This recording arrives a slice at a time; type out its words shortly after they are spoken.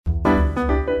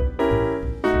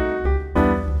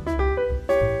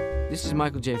this is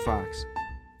Michael J. Fox.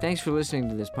 Thanks for listening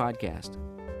to this podcast.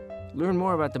 Learn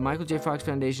more about the Michael J. Fox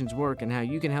Foundation's work and how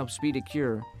you can help speed a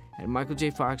cure at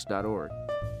michaeljfox.org.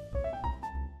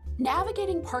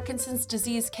 Navigating Parkinson's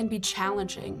disease can be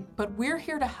challenging, but we're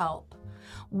here to help.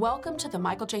 Welcome to the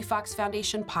Michael J. Fox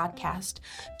Foundation podcast.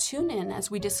 Tune in as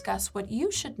we discuss what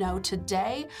you should know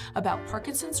today about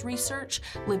Parkinson's research,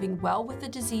 living well with the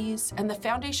disease, and the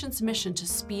Foundation's mission to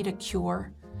speed a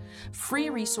cure. Free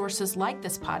resources like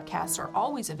this podcast are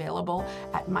always available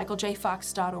at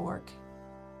michaeljfox.org.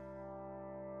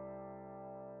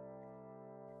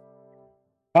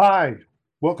 Hi,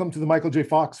 welcome to the Michael J.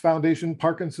 Fox Foundation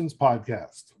Parkinson's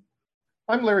podcast.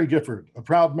 I'm Larry Gifford, a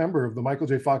proud member of the Michael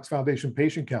J. Fox Foundation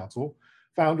Patient Council,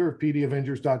 founder of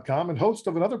PDAvengers.com, and host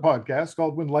of another podcast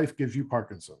called When Life Gives You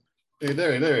Parkinson. Hey,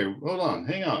 Larry, hold on,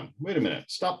 hang on, wait a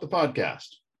minute, stop the podcast.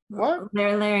 What?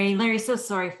 Larry, so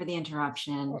sorry for the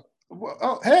interruption.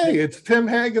 Oh, hey, it's Tim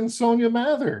Haig and Sonia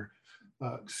Mather.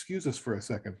 Excuse us for a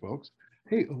second, folks.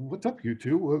 Hey, what's up, you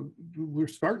two? We're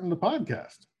starting the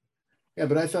podcast. Yeah,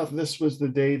 but I thought this was the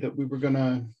day that we were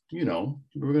gonna, we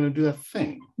were gonna do that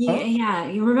thing. Yeah,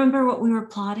 you remember what we were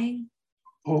plotting?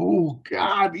 Oh,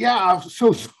 God, yeah, I'm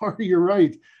so sorry, you're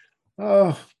right.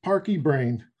 Parky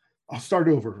brain. I'll start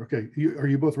over. Okay, are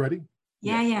you both ready?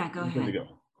 Yeah, go ahead.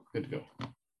 Good to go.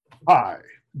 Hi,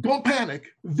 don't panic.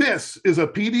 This is a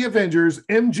PD Avengers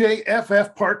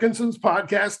MJFF Parkinson's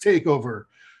podcast takeover.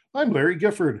 I'm Larry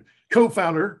Gifford,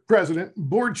 co-founder, president,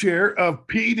 board chair of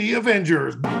PD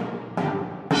Avengers. Well,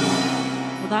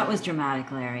 that was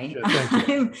dramatic, Larry.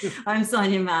 Yeah, I'm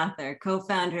Sonia Mather,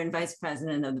 co-founder and vice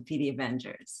president of the PD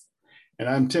Avengers. And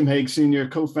I'm Tim Haig, senior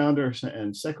co-founder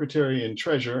and secretary and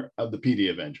treasurer of the PD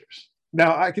Avengers.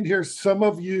 Now, I can hear some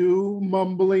of you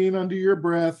mumbling under your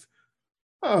breath,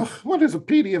 oh, what is a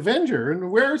PD Avenger?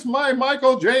 And where's my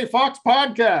Michael J. Fox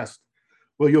podcast?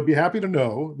 Well, you'll be happy to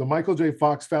know the Michael J.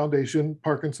 Fox Foundation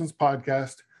Parkinson's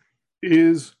podcast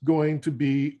is going to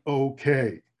be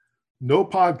okay. No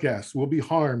podcast will be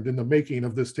harmed in the making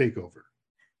of this takeover.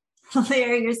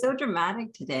 Larry, you're so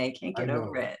dramatic today. Can't get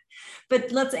over it.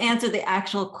 But let's answer the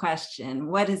actual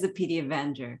question. What is a PD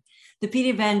Avenger? The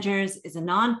PD Avengers is a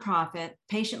nonprofit,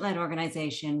 patient-led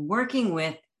organization working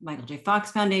with Michael J.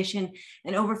 Fox Foundation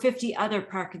and over 50 other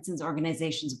Parkinson's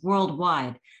organizations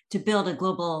worldwide to build a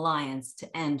global alliance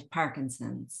to end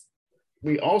Parkinson's.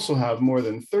 We also have more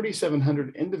than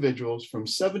 3,700 individuals from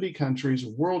 70 countries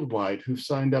worldwide who've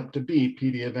signed up to be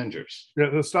PD Avengers. Yeah,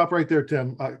 let's stop right there,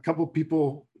 Tim. A couple of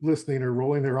people listening are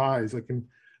rolling their eyes. I can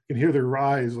hear their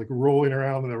eyes like rolling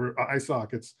around in their eye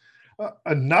sockets.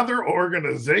 Another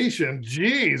organization?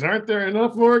 Geez, aren't there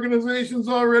enough organizations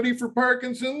already for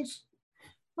Parkinson's?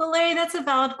 Well, Larry, that's a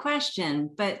valid question,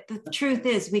 but the truth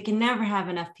is we can never have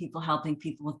enough people helping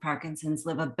people with Parkinson's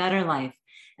live a better life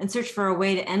and search for a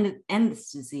way to end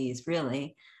this disease,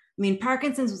 really. I mean,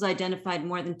 Parkinson's was identified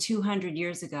more than 200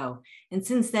 years ago, and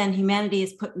since then, humanity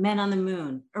has put men on the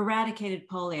moon, eradicated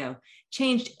polio,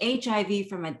 changed HIV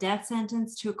from a death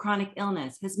sentence to a chronic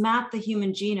illness, has mapped the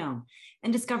human genome,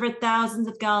 and discovered thousands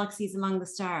of galaxies among the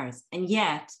stars, and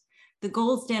yet, the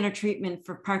gold standard treatment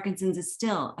for Parkinson's is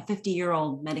still a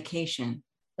 50-year-old medication.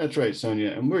 That's right, Sonia,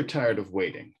 and we're tired of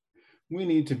waiting. We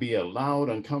need to be a loud,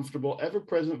 uncomfortable,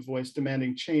 ever-present voice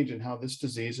demanding change in how this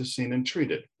disease is seen and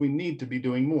treated. We need to be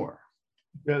doing more.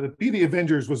 Yeah, the PD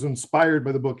Avengers was inspired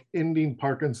by the book Ending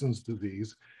Parkinson's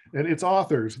Disease and its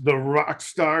authors, the rock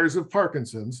stars of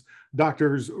Parkinson's,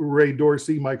 Doctors Ray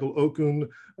Dorsey, Michael Okun,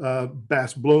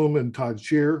 Bass Bloom, and Todd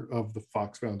Shear of the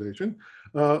Fox Foundation.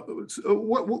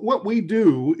 What we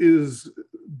do is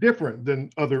different than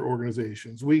other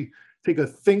organizations. We take a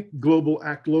think global,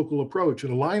 act local approach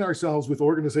and align ourselves with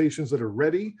organizations that are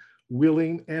ready,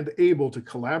 willing, and able to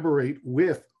collaborate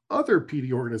with other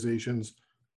PD organizations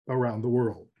around the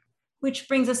world. Which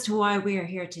brings us to why we are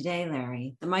here today,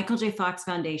 Larry. The Michael J. Fox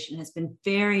Foundation has been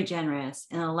very generous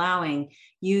in allowing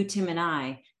you, Tim, and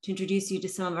I to introduce you to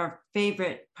some of our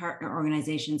favorite partner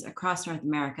organizations across North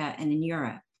America and in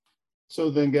Europe. So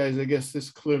then, guys, I guess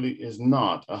this clearly is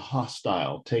not a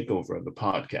hostile takeover of the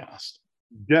podcast.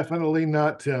 Definitely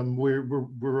not, Tim.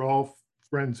 We're all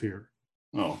friends here.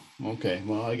 Oh, okay.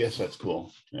 Well, I guess that's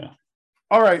cool. Yeah.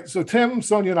 All right. So Tim,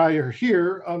 Sonia, and I are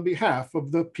here on behalf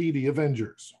of the PD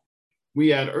Avengers.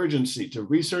 We add urgency to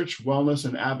research, wellness,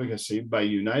 and advocacy by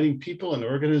uniting people and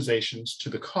organizations to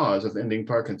the cause of ending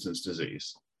Parkinson's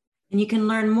disease. And you can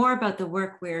learn more about the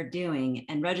work we're doing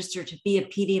and register to be a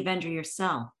PD Avenger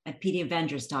yourself at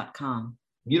pdavengers.com.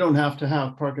 You don't have to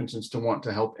have Parkinson's to want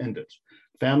to help end it.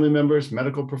 Family members,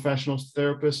 medical professionals,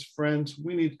 therapists, friends,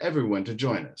 we need everyone to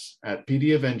join us at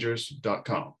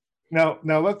pdavengers.com. Now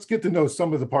let's get to know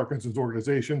some of the Parkinson's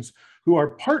organizations who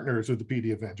are partners of the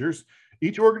PD Avengers.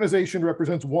 Each organization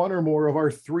represents one or more of our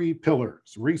three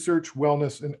pillars: research,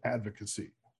 wellness, and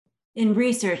advocacy. In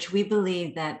research, we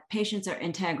believe that patients are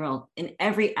integral in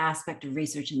every aspect of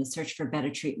research in the search for better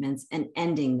treatments and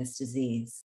ending this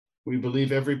disease. We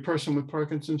believe every person with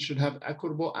Parkinson's should have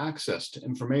equitable access to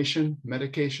information,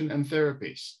 medication, and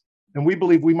therapies. And we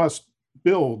believe we must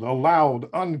build a loud,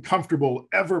 uncomfortable,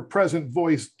 ever-present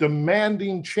voice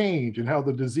demanding change in how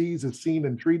the disease is seen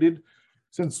and treated.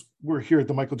 Since we're here at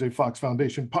the Michael J. Fox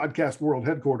Foundation Podcast World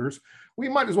Headquarters, we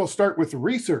might as well start with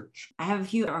research. I have a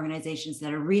few organizations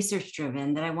that are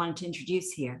research-driven that I wanted to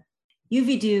introduce here.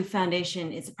 UVDU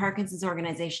Foundation is a Parkinson's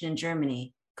organization in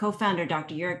Germany. Co-founder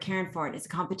Dr. Jörg Kernfort is a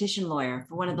competition lawyer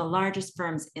for one of the largest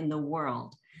firms in the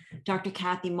world. Dr.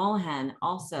 Kathy Molahan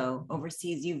also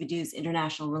oversees UVDU's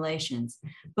international relations.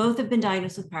 Both have been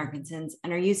diagnosed with Parkinson's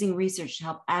and are using research to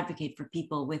help advocate for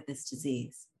people with this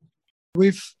disease.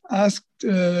 We've asked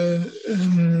NERA,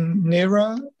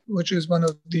 which is one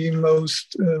of the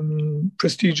most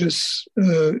prestigious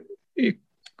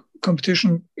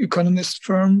competition economist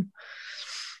firm,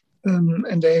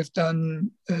 and they have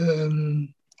done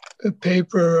a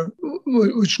paper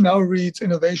which now reads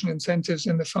Innovation Incentives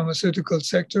in the Pharmaceutical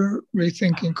Sector,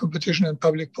 Rethinking Competition and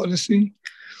Public Policy.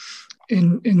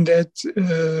 In that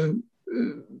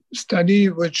study,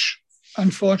 which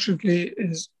unfortunately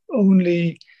is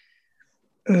only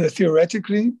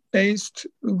theoretically based,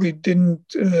 we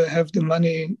didn't have the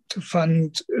money to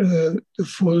fund the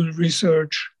full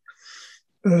research,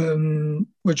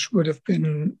 which would have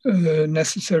been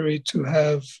necessary to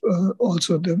have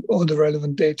also all the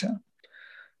relevant data.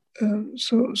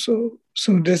 So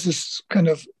this is kind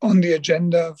of on the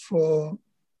agenda for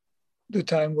the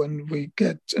time when we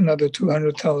get another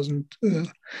 200,000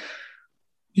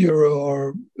 euro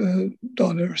or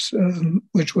dollars,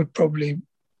 which would probably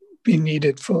be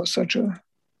needed for such a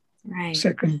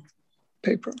second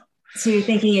paper. So you're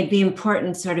thinking it'd be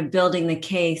important sort of building the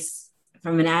case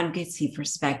from an advocacy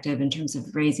perspective in terms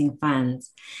of raising funds.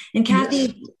 And Kathy,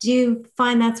 yes. Do you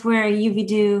find that's where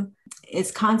UVDU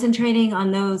is concentrating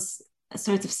on those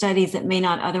sorts of studies that may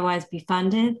not otherwise be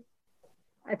funded?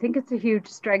 I think it's a huge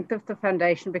strength of the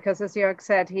foundation because, as Jörg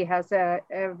said, he has a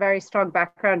very strong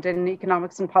background in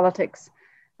economics and politics.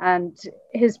 And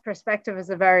his perspective is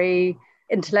a very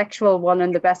intellectual one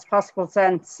in the best possible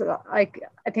sense. I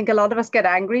think a lot of us get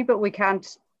angry, but we can't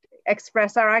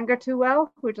express our anger too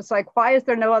well. We're just like, why is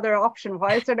there no other option?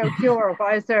 Why is there no cure?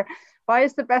 Why is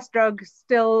the best drug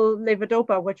still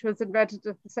levodopa, which was invented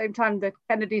at the same time that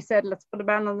Kennedy said, let's put a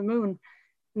man on the moon.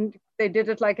 And they did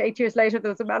it like 8 years later,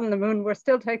 there was a man on the moon, we're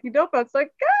still taking dopa. It's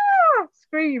like,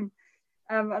 scream.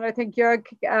 And I think Jörg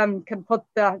can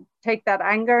take that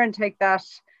anger and take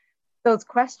those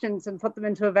questions and put them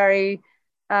into a very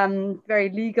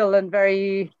legal and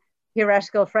very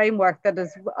theoretical framework that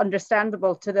is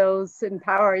understandable to those in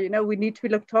power. You know, we need to be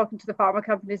talking to the pharma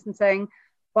companies and saying,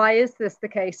 why is this the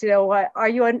case? You know, why, are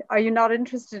you not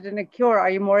interested in a cure? Are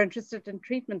you more interested in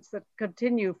treatments that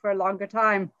continue for a longer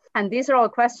time? And these are all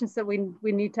questions that we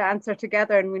need to answer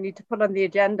together and we need to put on the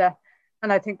agenda.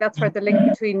 And I think that's where the link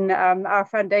between our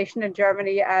foundation in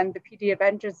Germany and the PD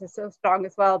Avengers is so strong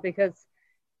as well, because,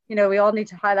 you know, we all need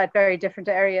to highlight very different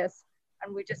areas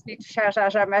and we just need to shout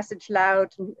out our message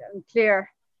loud and clear.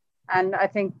 And I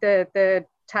think the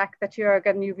tack that Jörg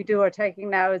and UVDU are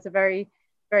taking now is a very,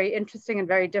 very interesting and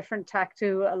very different tack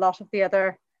to a lot of the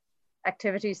other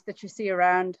activities that you see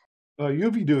around.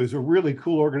 UVDU is a really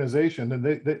cool organization,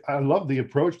 and I love the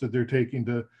approach that they're taking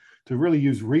to really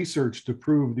use research to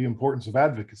prove the importance of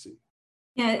advocacy.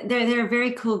 Yeah, they're a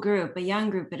very cool group, a young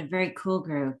group, but a very cool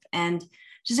group. And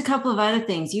just a couple of other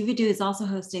things. UVDU is also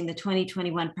hosting the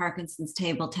 2021 Parkinson's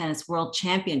Table Tennis World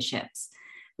Championships,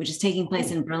 which is taking place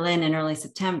in Berlin in early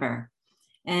September.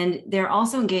 And they're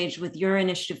also engaged with Your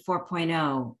Initiative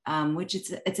 4.0, which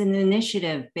it's an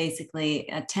initiative, basically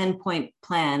a 10-point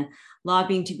plan,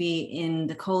 lobbying to be in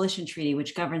the coalition treaty,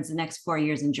 which governs the next 4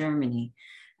 years in Germany.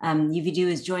 UVDU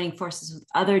is joining forces with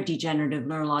other degenerative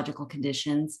neurological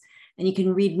conditions, and you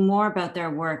can read more about their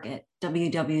work at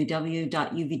www.uvdu.de.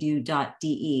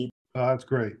 That's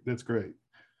great. That's great.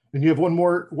 And you have one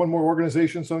more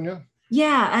organization, Sonia?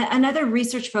 Yeah, another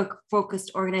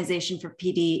research-focused organization for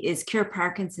PD is Cure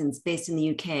Parkinson's, based in the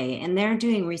UK, and they're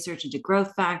doing research into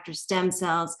growth factors, stem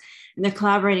cells, and they're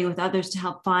collaborating with others to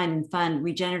help find and fund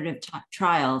regenerative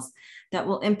trials that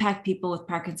will impact people with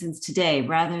Parkinson's today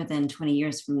rather than 20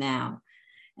 years from now.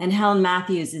 And Helen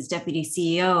Matthews is Deputy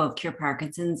CEO of Cure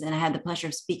Parkinson's, and I had the pleasure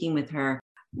of speaking with her.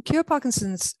 Cure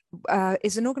Parkinson's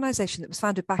is an organization that was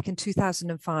founded back in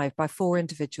 2005 by 4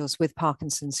 individuals with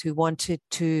Parkinson's who wanted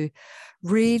to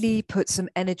really put some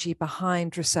energy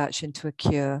behind research into a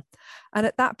cure. And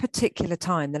at that particular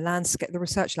time, the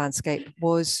research landscape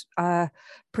was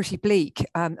pretty bleak.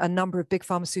 A number of big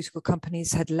pharmaceutical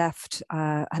companies had left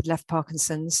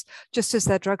Parkinson's just as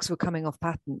their drugs were coming off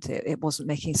patent. It wasn't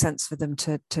making sense for them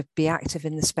to be active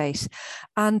in the space.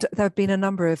 And there have been a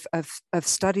number of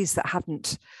studies that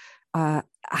hadn't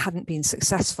been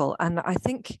successful. And I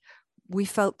think we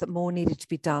felt that more needed to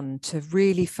be done to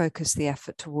really focus the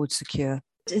effort towards the cure.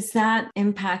 Does that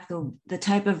impact the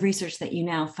type of research that you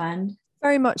now fund?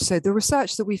 Very much so. The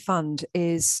research that we fund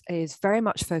is very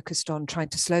much focused on trying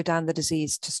to slow down the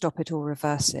disease, to stop it or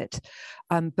reverse it.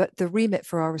 But the remit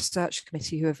for our research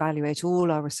committee, who evaluate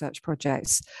all our research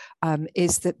projects,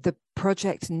 is that the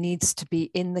project needs to be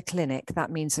in the clinic.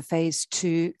 That means a phase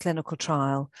 2 clinical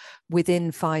trial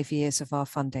within 5 years of our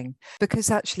funding. Because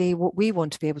actually what we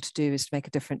want to be able to do is to make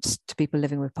a difference to people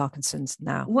living with Parkinson's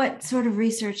now. What sort of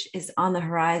research is on the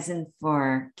horizon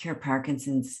for Cure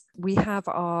Parkinson's? We have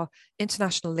our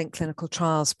International Link Clinical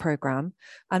Trials program,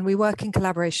 and we work in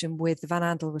collaboration with the Van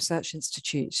Andel Research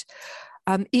Institute.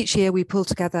 Each year we pull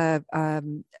together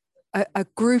a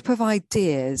group of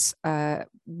ideas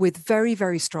with very,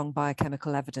 very strong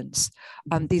biochemical evidence.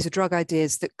 These are drug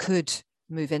ideas that could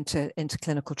move into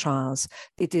clinical trials.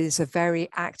 It is a very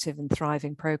active and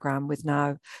thriving program with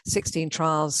now 16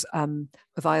 trials of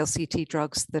ILCT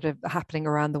drugs that are happening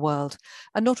around the world.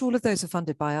 And not all of those are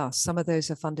funded by us. Some of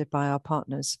those are funded by our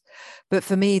partners. But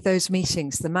for me, those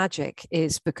meetings, the magic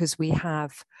is because we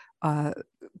have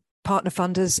partner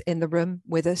funders in the room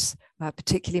with us,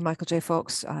 particularly Michael J.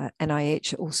 Fox,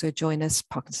 NIH also join us,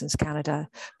 Parkinson's Canada,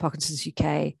 Parkinson's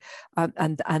UK,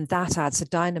 and that adds a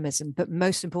dynamism. But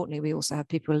most importantly, we also have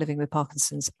people living with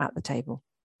Parkinson's at the table.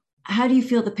 How do you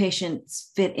feel the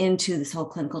patients fit into this whole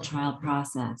clinical trial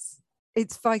process?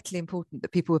 It's vitally important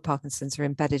that people with Parkinson's are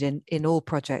embedded in all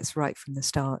projects right from the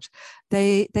start.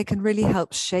 They can really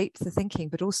help shape the thinking,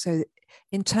 but also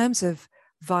in terms of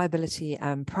viability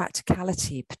and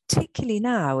practicality, particularly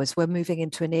now as we're moving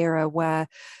into an era where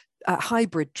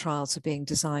hybrid trials are being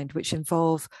designed, which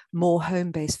involve more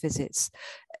home-based visits.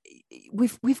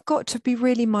 We've got to be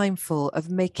really mindful of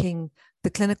making the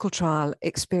clinical trial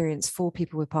experience for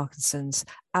people with Parkinson's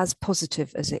as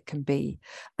positive as it can be,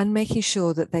 and making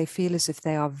sure that they feel as if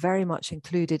they are very much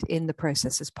included in the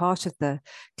process as part of the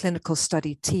clinical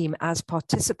study team, as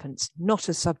participants, not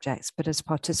as subjects, but as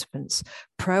participants,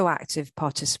 proactive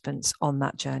participants on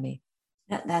that journey.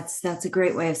 That's a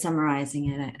great way of summarizing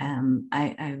it.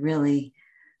 I really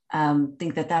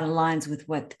think that aligns with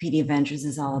what the PD Avengers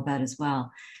is all about as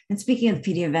well. And speaking of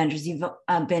PD Avengers, you've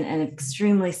been an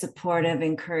extremely supportive,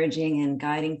 encouraging, and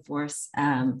guiding force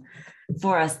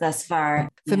for us thus far.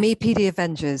 For me, PD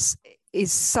Avengers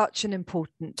is such an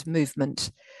important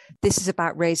movement. This is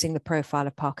about raising the profile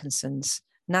of Parkinson's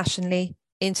nationally,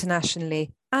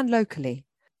 internationally, and locally.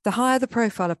 The higher the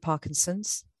profile of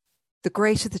Parkinson's, the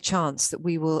greater the chance that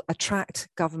we will attract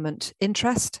government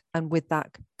interest, and with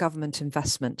that government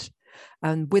investment.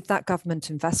 And with that government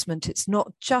investment, it's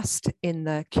not just in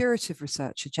the curative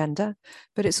research agenda,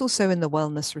 but it's also in the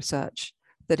wellness research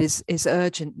that is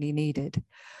urgently needed.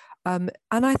 And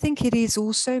I think it is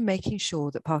also making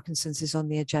sure that Parkinson's is on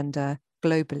the agenda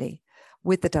globally,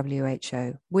 with the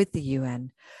WHO, with the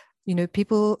UN. You know,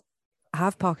 people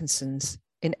have Parkinson's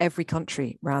in every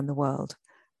country around the world.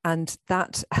 And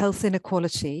that health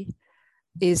inequality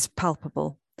is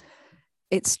palpable.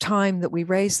 It's time that we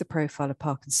raise the profile of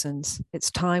Parkinson's. It's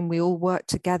time we all work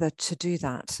together to do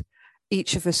that.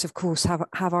 Each of us, of course,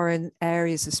 have our own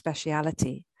areas of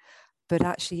speciality, but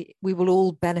actually we will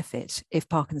all benefit if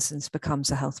Parkinson's becomes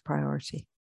a health priority.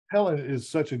 Helen is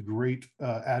such a great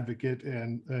advocate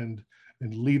and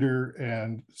leader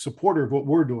and supporter of what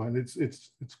we're doing.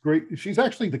 It's great. She's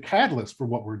actually the catalyst for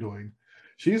what we're doing.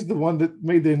 She's the one that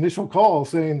made the initial call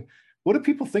saying, what do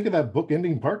people think of that book,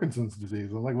 Ending Parkinson's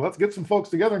Disease? I'm like, well, let's get some folks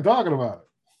together and talking about it.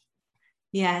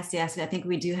 Yes. I think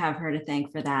we do have her to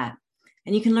thank for that.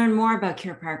 And you can learn more about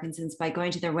Cure Parkinson's by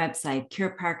going to their website,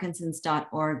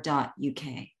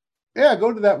 cureparkinsons.org.uk. Yeah,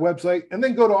 go to that website and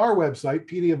then go to our website,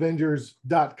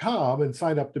 pdavengers.com, and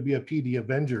sign up to be a PD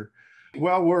Avenger.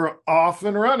 Well, we're off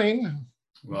and running.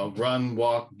 Well, run,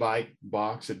 walk, bike,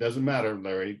 box, it doesn't matter,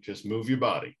 Larry. Just move your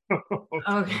body.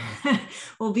 Okay.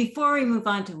 Well, before we move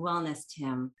on to wellness,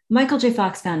 Tim, Michael J.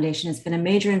 Fox Foundation has been a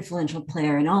major influential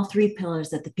player in all three pillars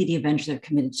that the PD Avengers are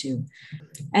committed to.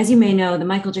 As you may know, the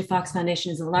Michael J. Fox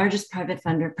Foundation is the largest private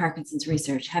funder of Parkinson's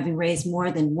research, having raised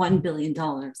more than $1 billion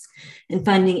in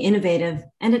funding innovative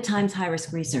and at times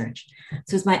high-risk research.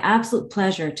 So it's my absolute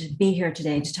pleasure to be here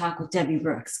today to talk with Debbie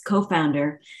Brooks,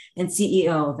 co-founder and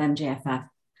CEO of MJFF.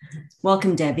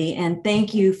 Welcome, Debbie, and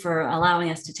thank you for allowing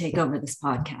us to take over this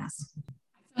podcast.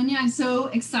 Sonia, I'm so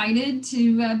excited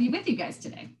to be with you guys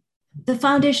today. The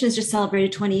foundation has just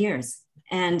celebrated 20 years.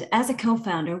 And as a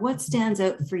co-founder, what stands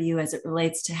out for you as it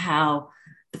relates to how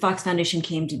the Fox Foundation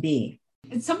came to be?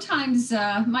 Sometimes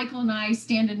Michael and I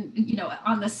stand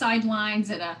on the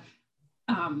sidelines at a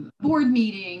board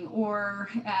meeting or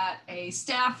at a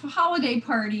staff holiday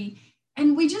party,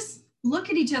 and we just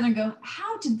look at each other and go,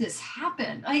 how did this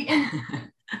happen? And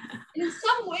in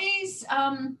some ways,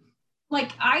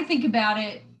 I think about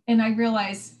it and I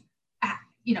realize,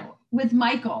 with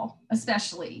Michael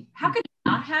especially, how could it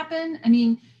not happen? I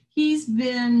mean, he's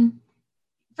been,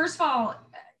 first of all,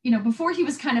 before he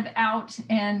was kind of out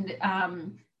and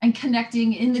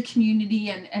connecting in the community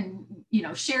and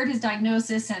shared his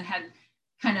diagnosis and had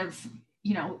kind of,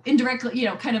 indirectly,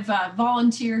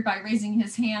 volunteered by raising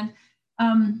his hand.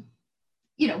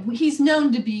 He's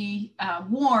known to be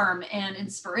warm and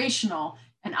inspirational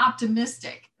and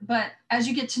optimistic, but as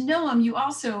you get to know him, you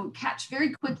also catch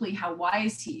very quickly how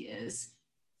wise he is.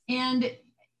 And,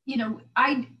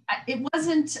 it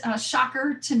wasn't a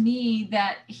shocker to me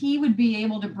that he would be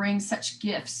able to bring such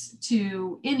gifts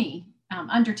to any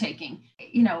undertaking.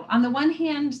 On the one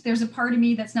hand, there's a part of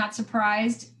me that's not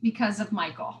surprised because of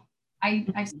Michael. I've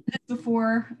said this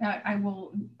before,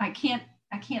 I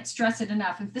can't stress it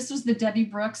enough. If this was the Debbie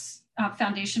Brooks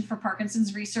Foundation for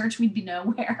Parkinson's Research, we'd be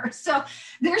nowhere. So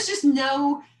there's just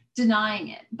no denying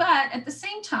it. But at the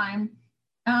same time,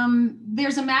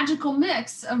 there's a magical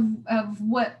mix of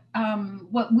what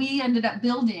we ended up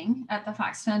building at the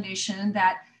Fox Foundation,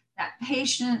 that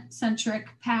patient-centric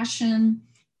passion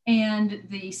and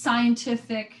the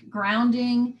scientific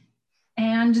grounding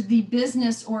and the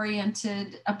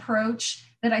business-oriented approach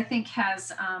that I think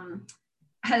has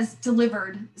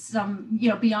delivered some,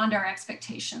 beyond our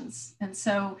expectations.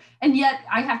 And yet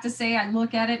I have to say, I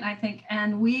look at it and I think,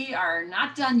 and we are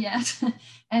not done yet.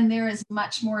 And there is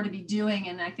much more to be doing.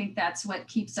 And I think that's what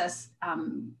keeps us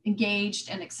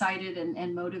engaged and excited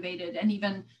and motivated and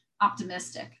even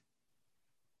optimistic.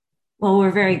 Well,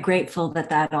 we're very grateful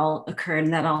that all occurred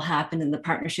and that all happened and the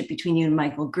partnership between you and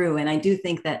Michael grew. And I do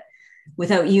think that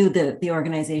without you, the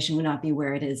organization would not be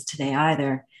where it is today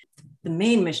either. The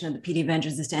main mission of the PD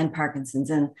Avengers is to end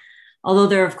Parkinson's. And although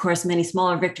there are, of course, many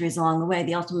smaller victories along the way,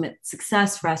 the ultimate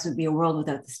success for us would be a world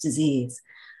without this disease.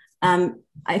 I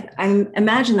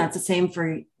imagine that's the same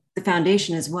for the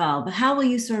foundation as well. But how will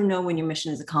you sort of know when your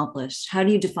mission is accomplished? How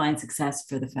do you define success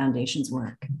for the foundation's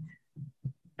work?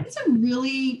 It's a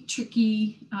really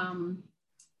tricky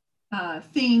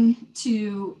thing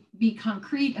to be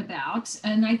concrete about.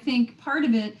 And I think part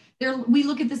of it, we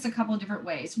look at this a couple of different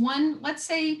ways. One, let's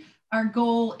say our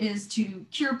goal is to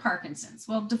cure Parkinson's.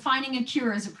 Well, defining a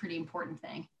cure is a pretty important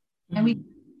thing. Mm-hmm. And we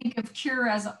think of cure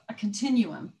as a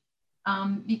continuum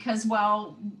because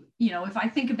if I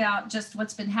think about just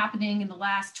what's been happening in the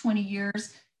last 20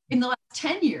 years, in the last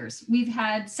 10 years, we've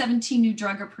had 17 new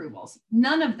drug approvals.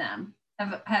 None of them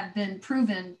have been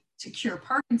proven to cure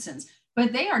Parkinson's,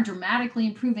 but they are dramatically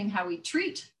improving how we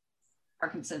treat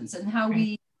Parkinson's and how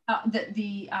we,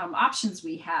 the options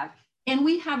we have. And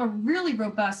we have a really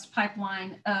robust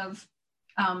pipeline of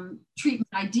treatment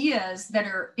ideas that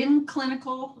are in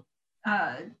clinical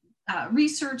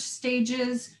research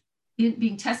stages,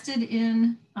 being tested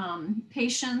in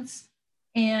patients,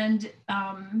 and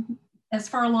as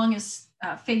far along as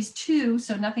phase 2,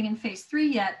 so nothing in phase 3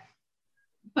 yet.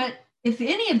 But if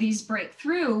any of these break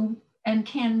through and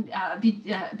can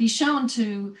be shown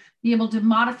to be able to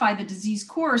modify the disease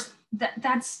course,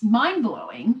 that's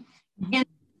mind-blowing. Mm-hmm. And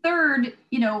third,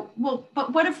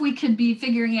 but what if we could be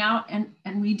figuring out, and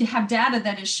we have data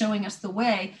that is showing us the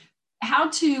way, how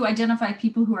to identify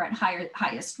people who are at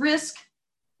highest risk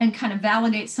and kind of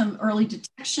validate some early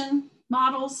detection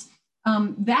models.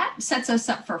 That sets us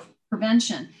up for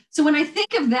prevention. So when I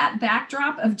think of that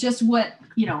backdrop of just what,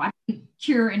 I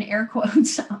cure in air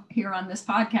quotes here on this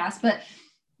podcast, but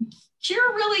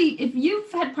cure really, if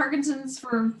you've had Parkinson's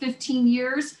for 15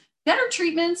 years, better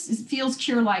treatments feels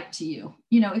cure-like to you.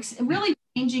 It's really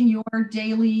changing your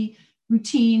daily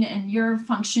routine and your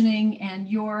functioning and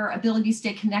your ability to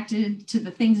stay connected to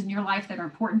the things in your life that are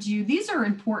important to you. These are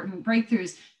important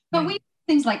breakthroughs, but we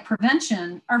things like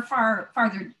prevention are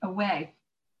farther away.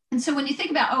 And so when you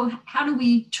think about, oh, how do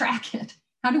we track it?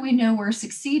 How do we know we're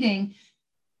succeeding?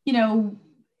 You know,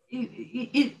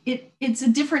 it's a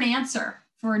different answer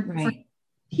for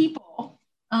people.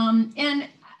 And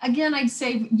again, I'd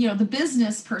say, you know, the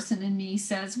business person in me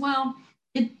says, well,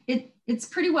 it's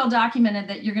pretty well documented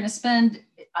that you're going to spend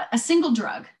a single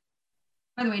drug.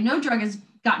 By the way, no drug has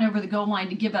gotten over the goal line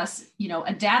to give us, you know,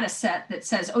 a data set that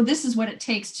says, oh, this is what it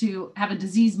takes to have a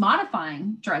disease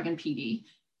modifying drug in PD.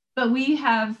 But we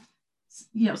have,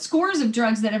 you know, scores of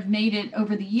drugs that have made it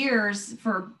over the years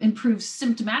for improved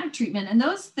symptomatic treatment. And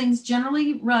those things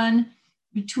generally run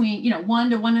between, you know, $1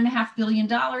 to $1.5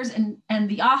 billion. And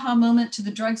the aha moment to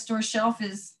the drugstore shelf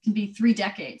can be 3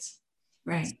 decades.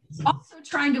 Right. Also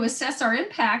trying to assess our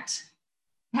impact,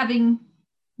 having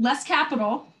less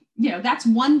capital, you know, that's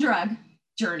one drug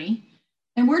journey.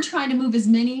 And we're trying to move as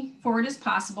many forward as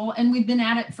possible. And we've been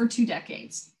at it for 2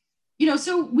 decades. You know,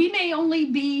 so we may only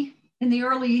be in the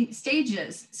early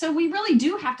stages. So we really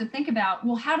do have to think about,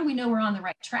 well, how do we know we're on the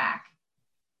right track?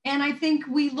 And I think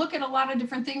we look at a lot of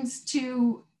different things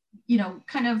to, you know,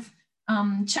 kind of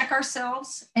check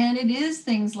ourselves. And it is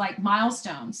things like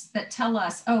milestones that tell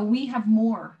us, oh, we have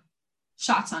more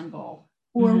shots on goal,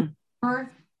 or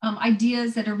more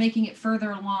ideas that are making it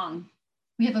further along.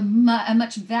 We have a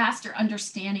much vaster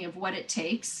understanding of what it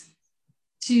takes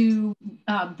to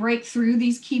break through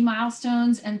these key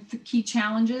milestones and key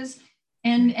challenges.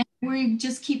 And we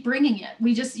just keep bringing it.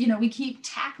 We just, you know, we keep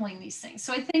tackling these things.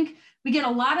 So I think we get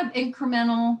a lot of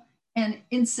incremental and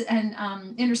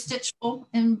interstitial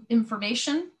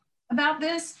information about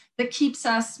this that keeps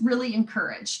us really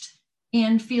encouraged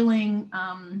and feeling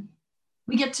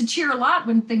we get to cheer a lot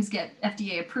when things get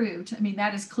FDA approved. I mean,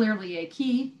 that is clearly a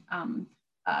key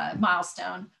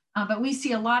milestone, but we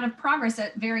see a lot of progress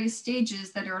at various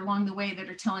stages that are along the way that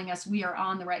are telling us we are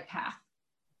on the right path.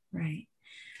 Right.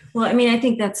 Well, I mean, I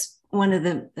think that's one of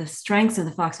the strengths of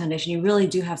the Fox Foundation. You really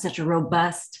do have such a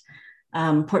robust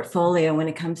portfolio when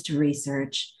it comes to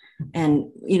research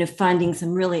and, you know, funding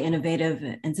some really innovative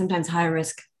and sometimes high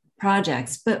risk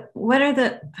projects. But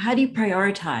how do you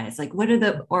prioritize? Like, what are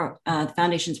the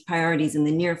foundation's priorities in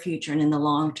the near future and in the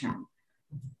long term?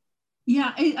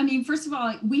 Yeah, I mean, first of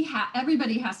all,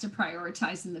 everybody has to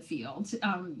prioritize in the field.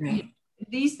 Right.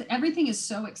 Everything is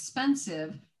so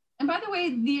expensive. And by the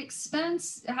way, the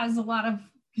expense has a lot of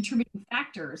contributing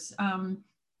factors.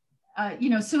 You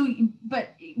know, so,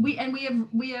 but we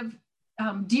have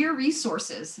dear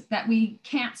resources that we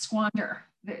can't squander.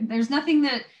 There's nothing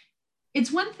that,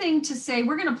 it's one thing to say,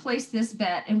 we're going to place this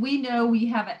bet and we know we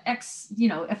have a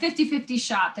 50-50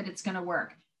 shot that it's going to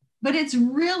work, but it's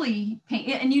really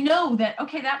pain. And you know that,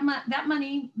 okay, that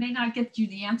money may not get you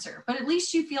the answer, but at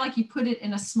least you feel like you put it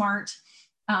in a smart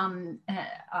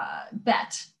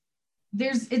bet.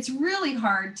 It's really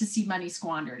hard to see money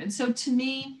squandered. And so to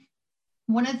me,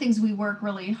 one of the things we work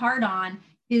really hard on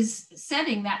is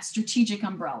setting that strategic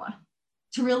umbrella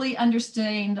to really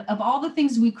understand, of all the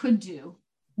things we could do,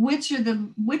 which are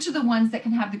the ones that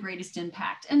can have the greatest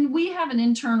impact. And we have an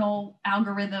internal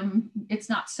algorithm. It's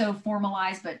not so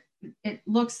formalized, but it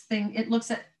looks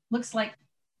like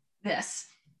this.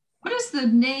 What is the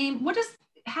name?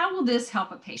 How will this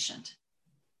help a patient?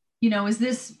 You know, is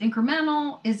this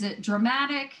incremental? Is it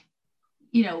dramatic?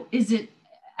 You know, is it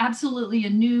absolutely a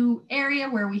new area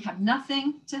where we have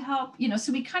nothing to help? You know,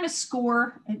 so we kind of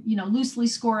score, you know, loosely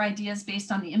score ideas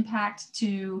based on the impact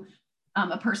to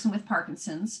a person with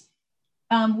Parkinson's.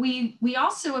 We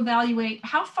also evaluate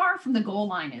how far from the goal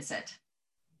line is it?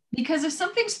 Because if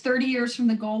something's 30 years from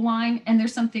the goal line and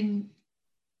there's something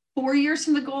 4 years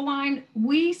from the goal line,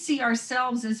 we see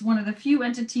ourselves as one of the few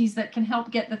entities that can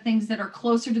help get the things that are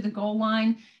closer to the goal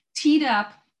line teed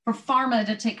up for pharma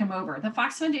to take them over. The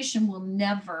Fox Foundation will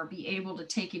never be able to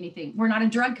take anything. We're not a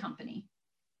drug company.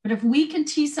 But if we can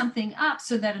tee something up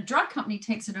so that a drug company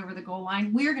takes it over the goal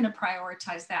line, we're going to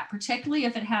prioritize that, particularly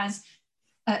if it has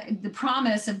the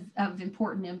promise of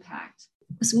important impact.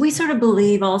 So we sort of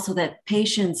believe also that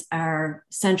patients are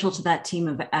central to that team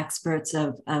of experts,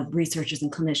 of researchers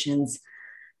and clinicians,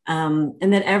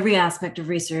 and that every aspect of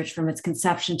research, from its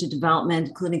conception to development,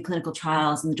 including clinical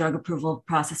trials and the drug approval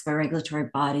process by regulatory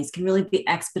bodies, can really be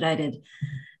expedited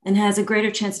and has a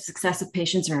greater chance of success if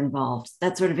patients are involved.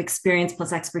 That sort of experience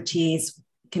plus expertise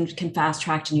can fast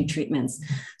track to new treatments.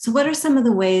 So what are some of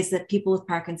the ways that people with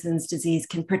Parkinson's disease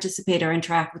can participate or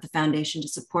interact with the foundation to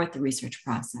support the research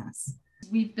process?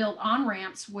 We've built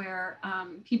on-ramps where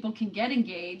people can get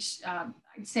engaged.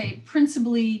 I'd say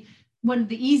principally one of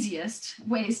the easiest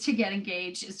ways to get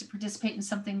engaged is to participate in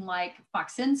something like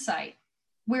Fox Insight,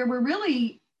 where we're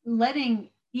really letting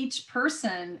each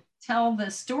person tell the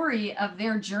story of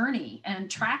their journey and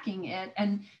tracking it,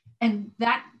 and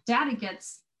that data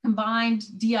gets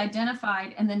combined,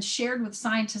 de-identified, and then shared with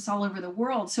scientists all over the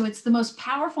world. So it's the most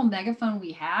powerful megaphone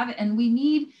we have, and we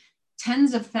need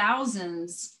tens of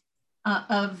thousands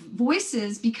of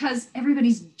voices because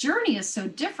everybody's journey is so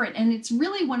different. And it's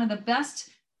really one of the best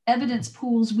evidence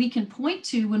pools we can point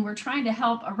to when we're trying to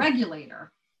help a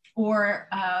regulator or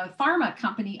a pharma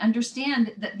company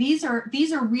understand that these are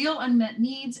real unmet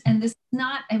needs, and this is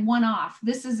not a one-off.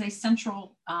 This is a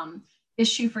central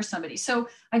issue for somebody. So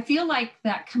I feel like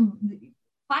that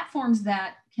platforms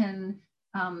that can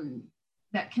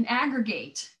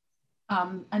aggregate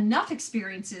enough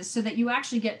experiences so that you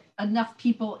actually get enough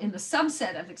people in the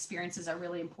subset of experiences are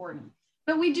really important.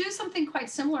 But we do something quite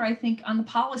similar, I think, on the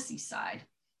policy side.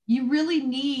 You really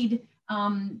need,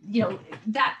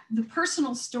 that the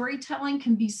personal storytelling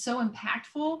can be so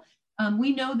impactful.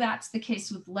 We know that's the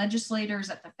case with legislators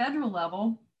at the federal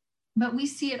level, but we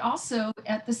see it also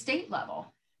at the state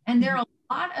level. And there are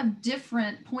a lot of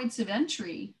different points of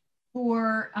entry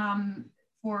for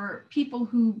people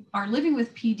who are living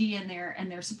with PD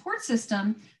and their support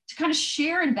system to kind of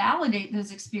share and validate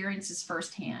those experiences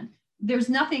firsthand. There's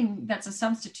nothing that's a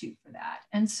substitute for that.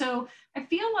 And so I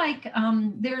feel like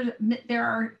there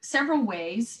are several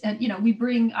ways, and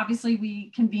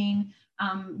we convene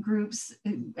groups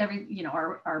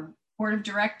our board of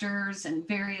directors and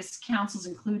various councils,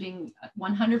 including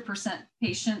 100%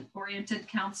 patient-oriented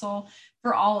council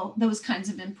for all those kinds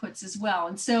of inputs as well.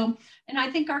 And I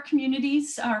think our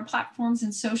communities, our platforms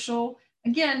and social,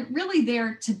 again, really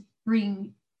there to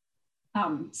bring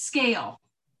scale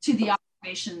to the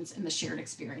observations and the shared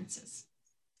experiences.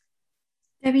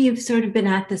 Debbie, you've sort of been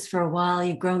at this for a while.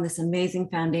 You've grown this amazing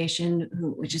foundation,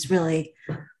 which is really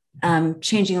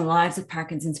changing the lives of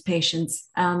Parkinson's patients.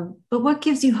 But what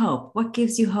gives you hope? What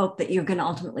gives you hope that you're going to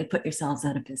ultimately put yourselves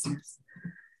out of business?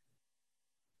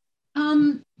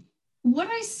 What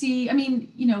I see,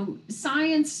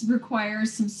 science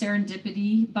requires some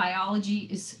serendipity. Biology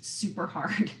is super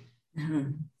hard.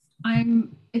 Mm-hmm.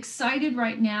 I'm excited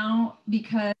right now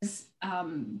because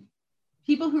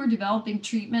people who are developing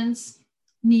treatments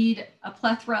need a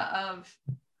plethora of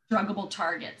druggable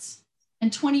targets.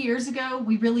 And 20 years ago,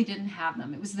 we really didn't have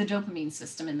them. It was the dopamine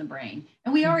system in the brain.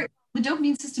 And the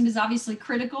dopamine system is obviously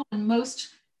critical, and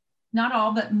not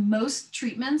all, but most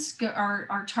treatments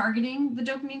are targeting the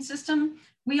dopamine system.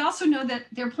 We also know that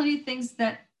there are plenty of things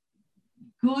that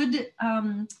good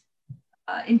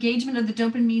engagement of the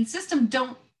dopamine system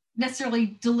don't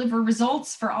necessarily deliver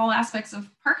results for all aspects of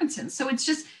Parkinson's. So it's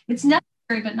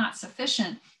necessary, but not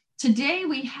sufficient. Today,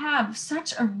 we have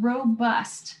such a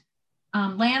robust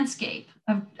landscape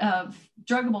of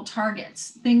druggable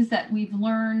targets, things that we've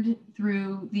learned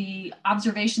through the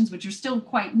observations, which are still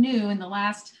quite new in the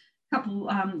last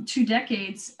two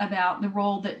decades, about the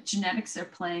role that genetics are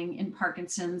playing in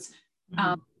Parkinson's.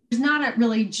 Mm-hmm. There's not a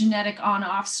really genetic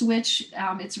on-off switch.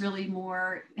 It's really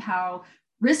more how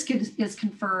risk is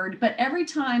conferred. But every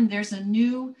time there's a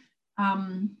new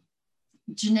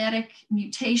genetic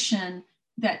mutation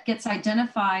that gets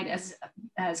identified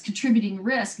as contributing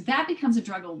risk, that becomes a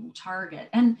druggable target.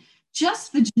 And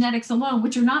just the genetics alone,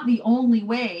 which are not the only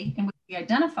way in which we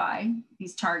identify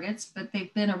these targets, but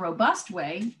they've been a robust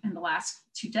way in the last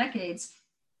 2 decades,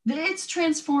 it's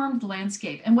transformed the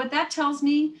landscape. And what that tells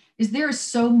me is there is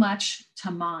so much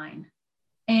to mine.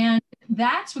 And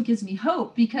that's what gives me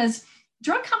hope, because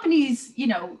drug companies,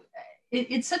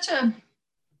 it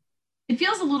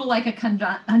feels a little like a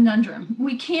conundrum.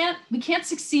 We can't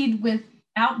succeed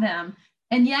without them.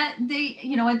 And yet they,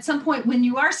 at some point when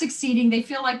you are succeeding, they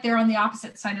feel like they're on the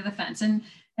opposite side of the fence. And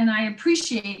I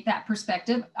appreciate that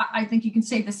perspective. I think you can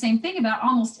say the same thing about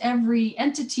almost every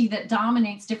entity that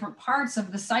dominates different parts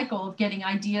of the cycle of getting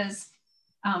ideas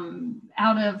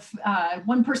out of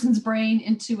one person's brain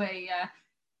into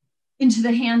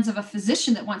the hands of a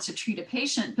physician that wants to treat a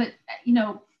patient. But,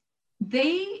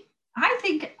 I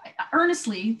think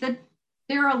earnestly that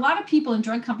there are a lot of people in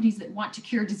drug companies that want to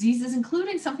cure diseases,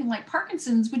 including something like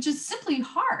Parkinson's, which is simply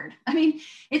hard.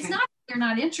 It's not that they're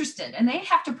not interested, and they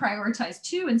have to prioritize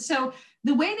too. And so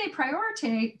the way they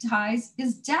prioritize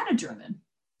is data-driven.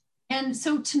 And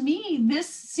so to me, this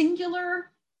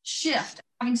singular shift,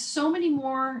 having so many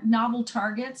more novel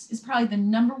targets, is probably the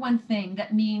number one thing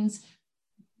that means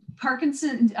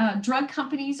Parkinson drug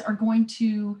companies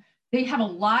they have a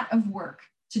lot of work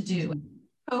to do. Mm-hmm.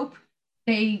 Hope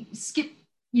they skip,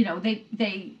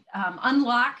 they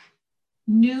unlock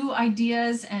new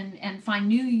ideas and find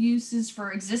new uses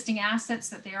for existing assets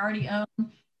that they already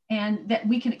own, and that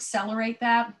we can accelerate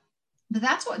that. But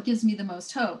that's what gives me the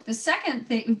most hope. The second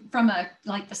thing, from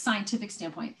the scientific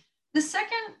standpoint, the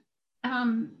second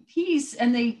piece,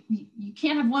 and you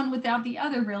can't have one without the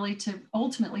other really to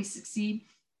ultimately succeed,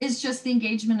 is just the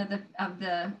engagement of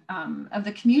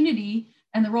the community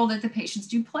and the role that the patients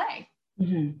do play.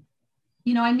 Mm-hmm.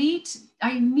 You know, I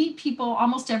meet people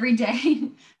almost every day,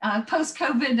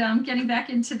 post-COVID, getting back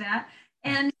into that.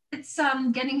 And it's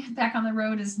getting back on the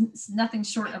road is nothing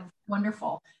short of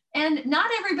wonderful. And not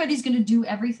everybody's going to do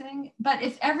everything, but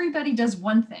if everybody does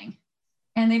one thing,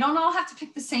 and they don't all have to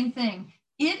pick the same thing,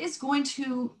 it is going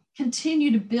to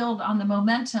continue to build on the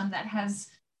momentum that has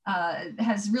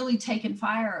really taken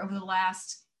fire over the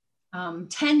last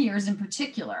 10 years in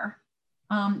particular.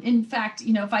 In fact,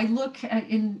 you know, if I look at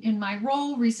in my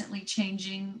role recently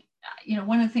changing, you know,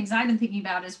 one of the things I've been thinking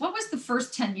about is what was the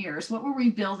first 10 years? What were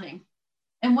we building?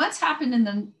 And what's happened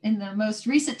in the most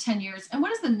recent 10 years? And what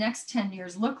does the next 10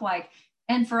 years look like?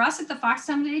 And for us at the Fox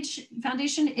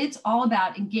Foundation, it's all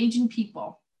about engaging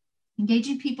people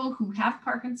who have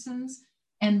Parkinson's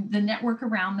and the network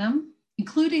around them,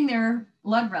 including their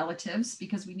blood relatives,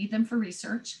 because we need them for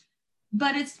research.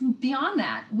 But it's beyond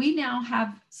that. We now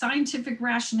have scientific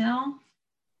rationale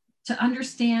to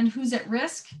understand who's at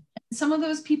risk. Some of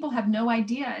those people have no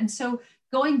idea. And so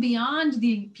going beyond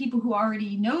the people who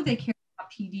already know they care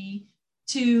about PD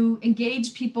to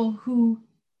engage people who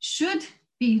should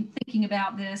be thinking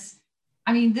about this.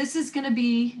 I mean, this is going to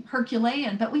be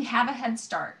Herculean, but we have a head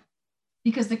start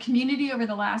because the community over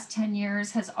the last 10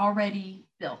 years has already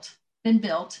been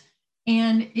built,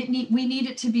 and we need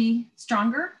it to be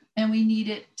stronger and we need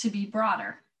it to be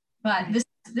broader. But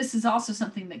this is also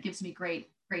something that gives me great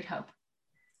hope.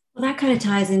 Well, that kind of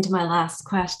ties into my last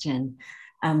question,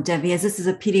 Debbie, as this is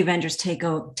a PD Avengers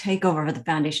takeover of the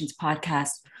Foundation's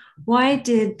podcast. Why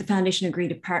did the Foundation agree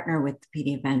to partner with the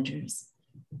PD Avengers?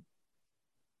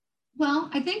 Well,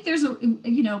 I think there's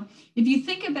you know, if you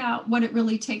think about what it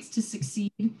really takes to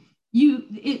succeed,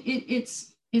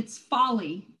 it's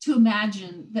folly to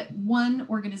imagine that one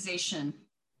organization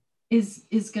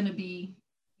is going to be,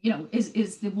 you know,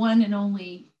 is the one and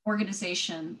only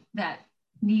organization that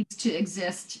needs to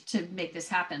exist to make this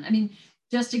happen. I mean,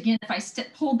 just again, if I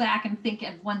pull back and think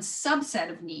of one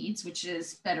subset of needs, which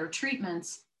is better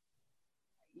treatments,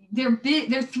 they're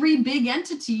three big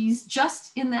entities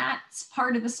just in that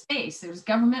part of the space. There's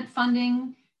government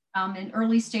funding in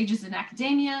early stages in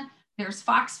academia. There's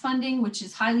Fox funding, which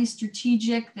is highly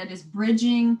strategic, that is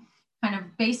bridging kind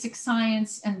of basic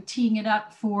science and teeing it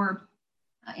up for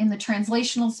in the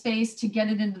translational space to get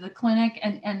it into the clinic.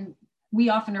 And we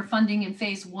often are funding in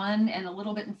phase 1 and a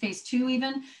little bit in phase 2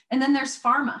 even. And then there's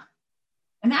pharma.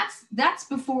 And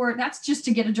that's just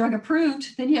to get a drug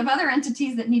approved. Then you have other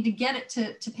entities that need to get it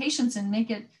to patients and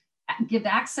give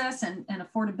access and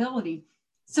affordability.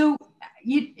 So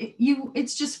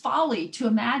it's just folly to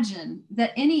imagine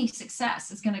that any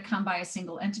success is going to come by a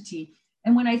single entity.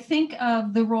 And when I think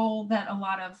of the role that a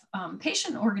lot of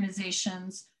patient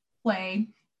organizations play,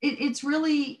 it's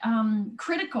really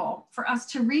critical for us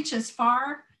to reach as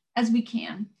far as we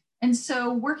can. And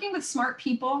so working with smart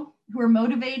people who are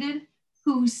motivated,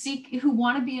 who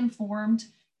want to be informed,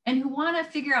 and who want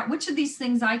to figure out which of these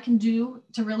things I can do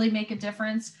to really make a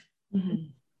difference. Mm-hmm.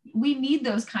 We need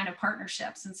those kind of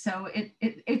partnerships. And so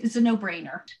it's a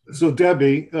no-brainer. So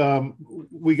Debbie,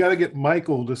 we got to get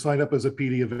Michael to sign up as a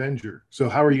PD Avenger. So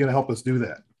how are you going to help us do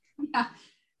that? Yeah.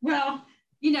 Well,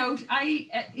 you know,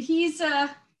 he's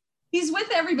with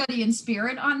everybody in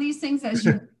spirit on these things, as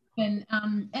you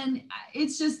and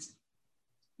it's just,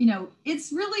 you know,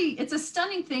 it's a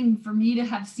stunning thing for me to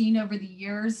have seen over the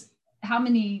years how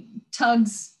many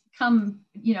tugs come,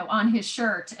 you know, on his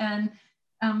shirt. And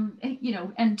you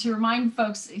know, and to remind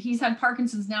folks, he's had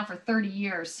Parkinson's now for 30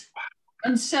 years.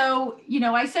 And so, you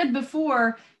know, I said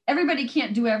before, everybody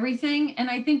can't do everything. And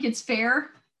I think it's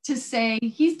fair to say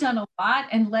he's done a lot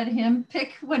and let him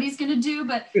pick what he's going to do.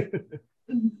 But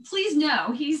please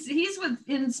know he's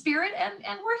in spirit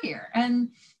and we're here. And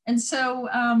so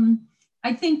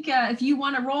I think if you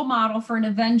want a role model for an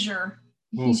Avenger,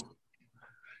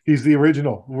 he's the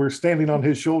original. We're standing on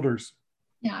his shoulders.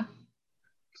 Yeah.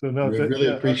 So we really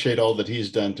appreciate all that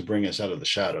he's done to bring us out of the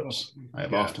shadows. I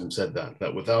have often said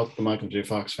that without the Michael J.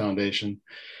 Fox Foundation,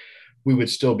 we would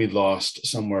still be lost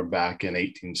somewhere back in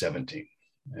 1817.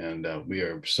 And we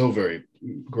are so very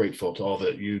grateful to all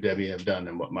that you, Debbie, have done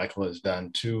and what Michael has done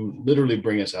to literally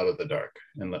bring us out of the dark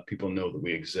and let people know that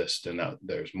we exist and that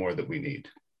there's more that we need.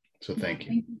 So thank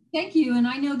you. Thank you. And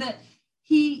I know that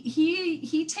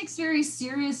he takes very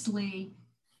seriously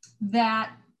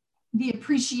that the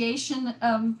appreciation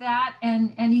of that,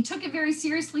 and he took it very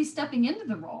seriously stepping into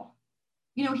the role.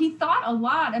 he thought a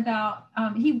lot about,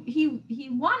 he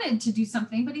wanted to do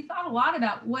something, but he thought a lot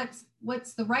about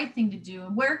what's the right thing to do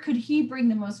and where could he bring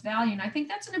the most value. And I think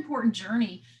that's an important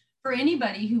journey for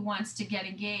anybody who wants to get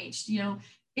engaged.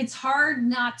 It's hard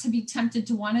not to be tempted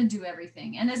to want to do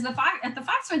everything. And at the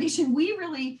Fox Foundation,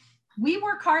 we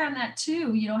work hard on that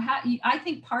too. I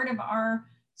think part of our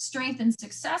strength and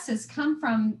success has come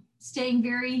from staying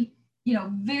very,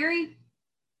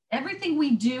 everything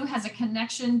we do has a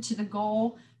connection to the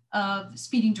goal of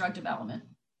speeding drug development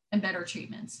and better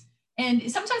treatments.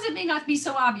 And sometimes it may not be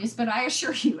so obvious, but I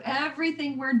assure you,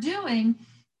 everything we're doing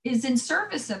is in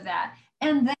service of that.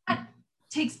 And that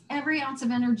takes every ounce of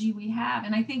energy we have.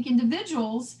 And I think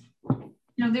individuals,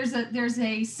 there's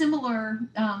a similar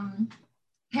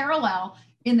parallel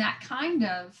in that kind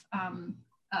of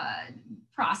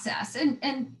process.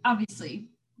 And obviously,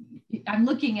 I'm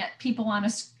looking at people on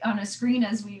a screen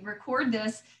as we record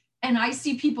this, and I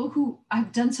see people who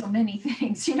I've done so many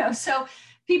things, so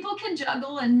people can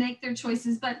juggle and make their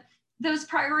choices, but those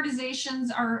prioritizations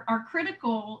are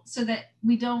critical so that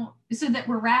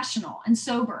we're rational and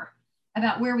sober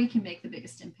about where we can make the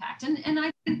biggest impact. And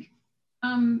I think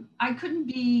I couldn't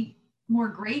be more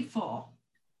grateful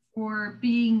for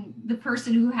being the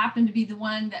person who happened to be the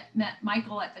one that met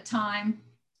Michael at the time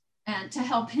and to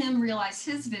help him realize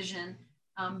his vision.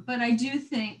 But I do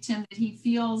think, Tim, that he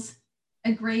feels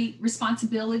a great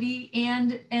responsibility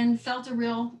and felt a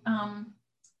real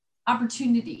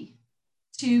opportunity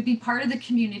to be part of the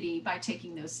community by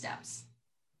taking those steps.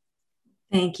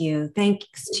 Thank you.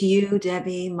 Thanks to you,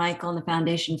 Debbie, Michael, and the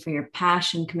Foundation for your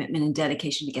passion, commitment, and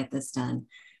dedication to get this done.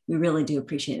 We really do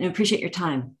appreciate it, and appreciate your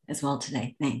time as well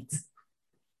today. Thanks.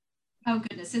 Oh,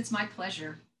 goodness. It's my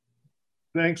pleasure.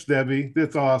 Thanks, Debbie.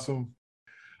 That's awesome.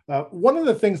 One of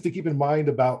the things to keep in mind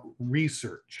about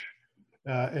research,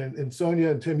 and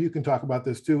Sonia and Tim, you can talk about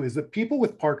this too, is that people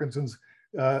with Parkinson's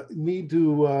need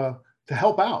to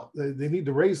help out. They need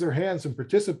to raise their hands and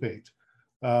participate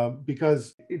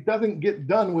because it doesn't get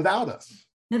done without us.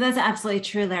 No, that's absolutely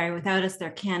true, Larry. Without us, there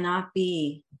cannot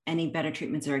be any better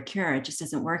treatments or a cure. It just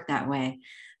doesn't work that way.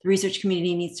 The research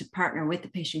community needs to partner with the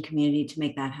patient community to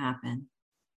make that happen.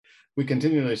 We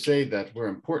continually say that we're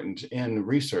important in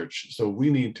research, so we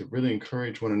need to really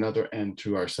encourage one another and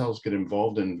to ourselves get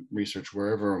involved in research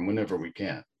wherever and whenever we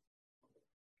can.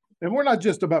 And we're not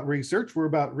just about research, we're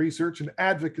about research and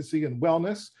advocacy and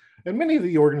wellness. And many of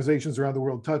the organizations around the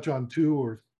world touch on 2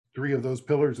 or 3 of those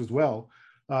pillars as well.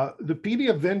 The PD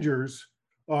Avengers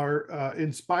are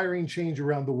inspiring change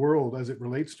around the world as it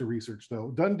relates to research,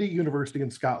 though. Dundee University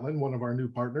in Scotland, one of our new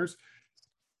partners,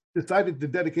 decided to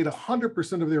dedicate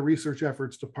 100% of their research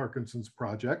efforts to Parkinson's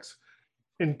projects.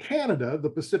 In Canada, the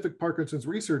Pacific Parkinson's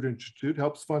Research Institute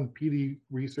helps fund PD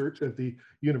research at the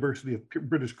University of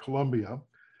British Columbia.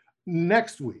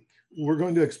 Next week, we're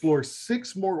going to explore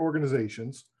 6 more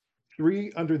organizations,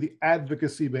 3 under the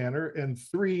advocacy banner and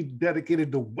 3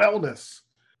 dedicated to wellness.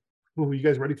 Are you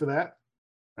guys ready for that?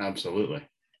 Absolutely.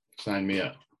 Sign me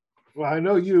up. Well, I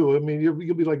know you. I mean,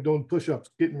 you'll be like doing push-ups,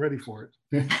 getting ready for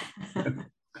it.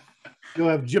 You'll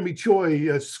have Jimmy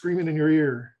Choi screaming in your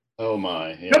ear. Oh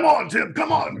my. Yeah. Come on, Tim,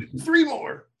 come on. 3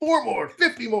 more, 4 more,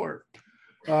 50 more.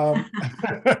 I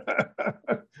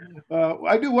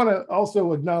do want to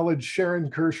also acknowledge Sharon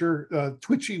Kirscher,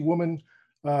 Twitchy Woman,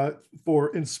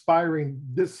 for inspiring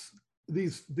these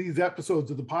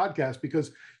episodes of the podcast,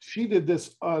 because she did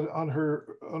this on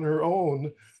her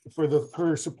own for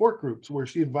her support groups, where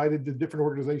she invited the different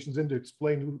organizations in to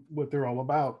explain what they're all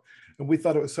about. And we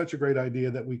thought it was such a great idea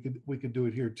that we could do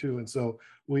it here too. And so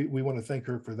we want to thank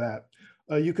her for that.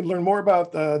 You can learn more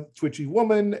about Twitchy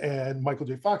Woman and Michael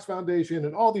J. Fox Foundation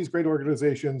and all these great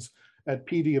organizations at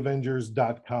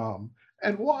pdavengers.com.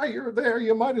 And while you're there,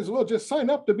 you might as well just sign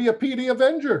up to be a PD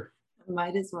Avenger.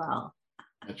 Might as well.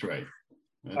 That's right.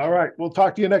 All right. We'll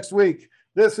talk to you next week.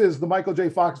 This is the Michael J.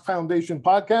 Fox Foundation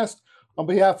podcast. On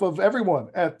behalf of everyone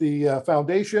at the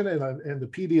foundation and the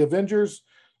PD Avengers,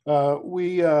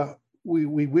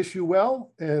 we wish you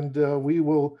well, and we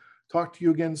will talk to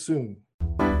you again soon.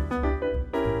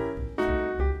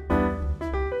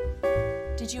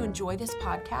 Did you enjoy this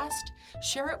podcast?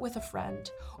 Share it with a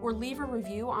friend or leave a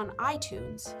review on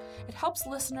iTunes. It helps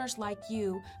listeners like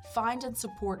you find and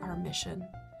support our mission.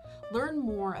 Learn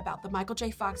more about the Michael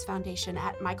J. Fox Foundation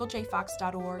at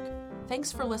michaeljfox.org.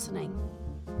 Thanks for listening.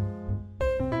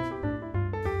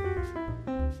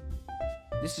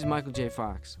 This is Michael J.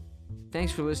 Fox.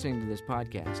 Thanks for listening to this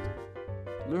podcast.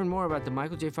 Learn more about the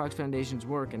Michael J. Fox Foundation's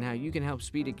work and how you can help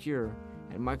speed a cure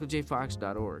at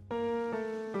michaeljfox.org.